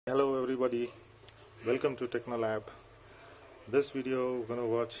everybody, welcome to Technolab. This video we're going to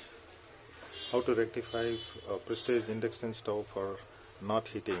watch how to rectify a prestige induction stove for not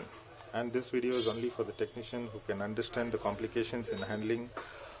heating, and this video is only for the technician who can understand the complications in handling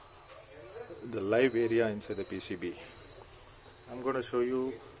the live area inside the PCB. I'm going to show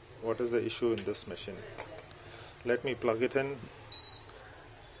you what is the issue in this machine. Let me plug it in.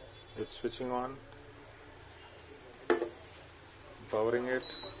 It's switching on, powering it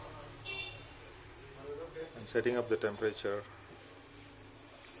and setting up the temperature.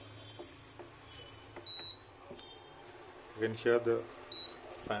 You can hear the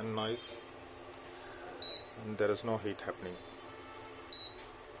fan noise and there is no heat happening.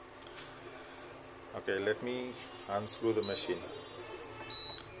 Okay, let me unscrew the machine,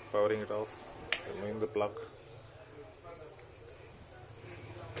 powering it off, removing the plug.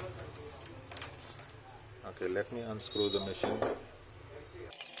 Okay, let me unscrew the machine.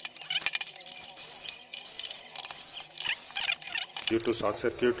 Due to short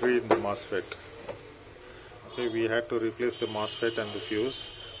circuitry in the MOSFET. Okay, we had to replace the MOSFET and the fuse,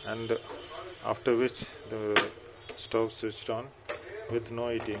 and after which the stove switched on with no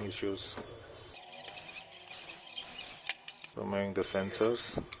heating issues. Removing the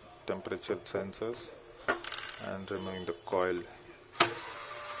sensors, temperature sensors, and removing the coil.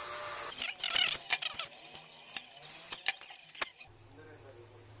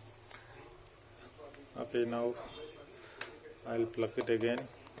 Okay, now I'll plug it again.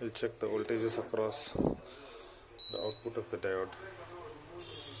 I'll check the voltages across the output of the diode,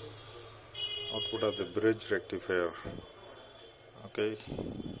 output of the bridge rectifier. Okay,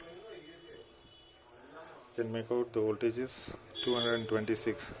 you can make out the voltages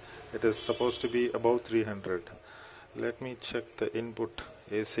 226. It is supposed to be above 300. Let me check the input,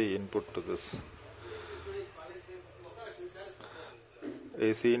 AC input to this.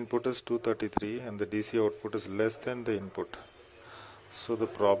 AC input is 233 and the DC output is less than the input. So the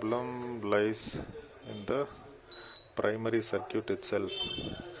problem lies in the primary circuit itself,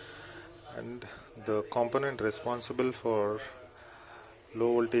 and the component responsible for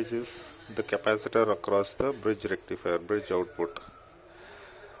low voltage is the capacitor across the bridge rectifier, bridge output.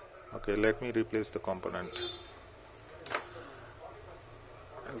 Okay, let me replace the component.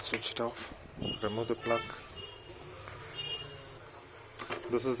 I'll switch it off, remove the plug.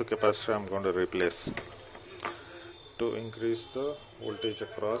 This is the capacitor I'm going to replace to increase the voltage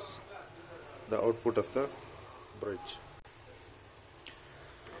across the output of the bridge.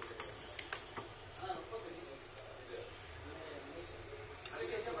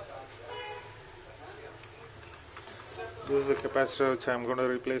 This is the capacitor which I'm going to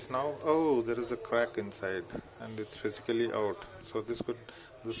replace now. Oh, there is a crack inside and it's physically out. So this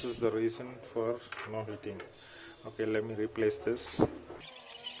is the reason for no heating. Okay, let me replace this.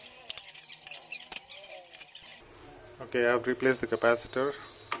 Okay, I have replaced the capacitor.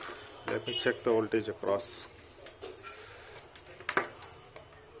 Let me check the voltage across.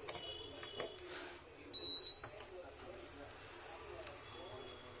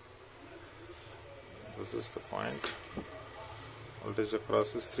 This is the point. Voltage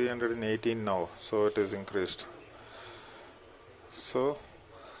across is 318 now, so it is increased. So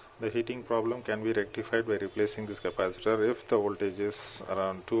the heating problem can be rectified by replacing this capacitor if the voltage is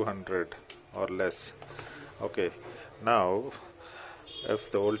around 200 or less. Okay, now if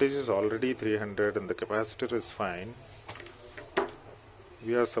the voltage is already 300 and the capacitor is fine,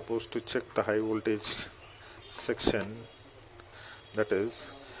 we are supposed to check the high voltage section, that is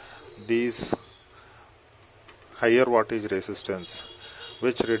these higher wattage resistance,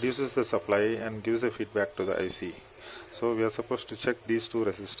 which reduces the supply and gives the feedback to the IC. So we are supposed to check these two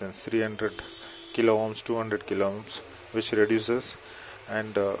resistance, 300 kilo ohms, 200 kilo ohms, which reduces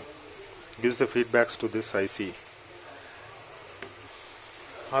and gives the feedbacks to this IC.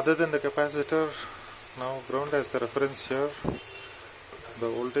 Other than the capacitor, now ground as the reference here. The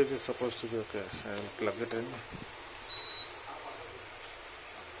voltage is supposed to be okay. I will plug it in.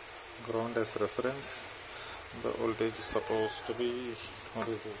 Ground as reference. The voltage is supposed to be, what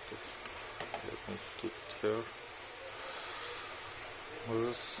is it? Let me keep it here. This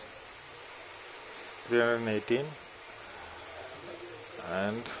is 318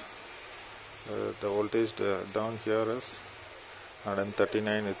 and the voltage down here is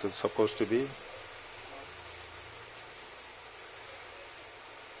 139. It is supposed to be.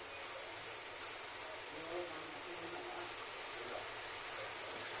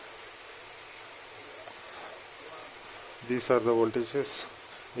 These are the voltages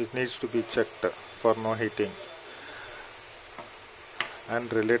which needs to be checked for no heating.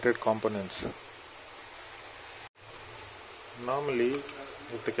 and related components. Normally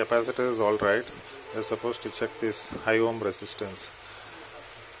If the capacitor is alright, you are supposed to check this high ohm resistance,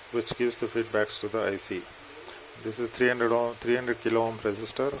 which gives the feedbacks to the IC. This is 300 kilo ohm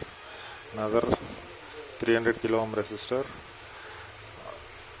resistor, another 300 kilo ohm resistor.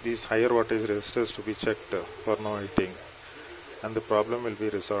 These higher voltage resistors to be checked for no heating, and the problem will be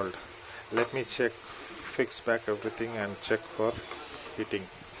resolved. Let me fix back everything and check for heating.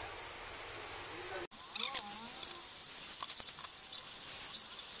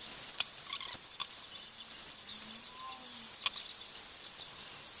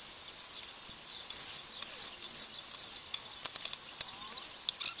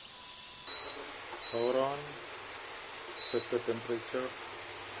 Power on, set the temperature.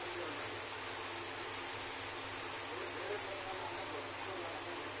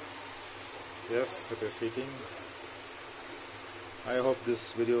 Yes, it is heating. I hope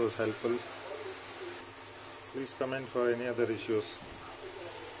this video was helpful. Please comment for any other issues.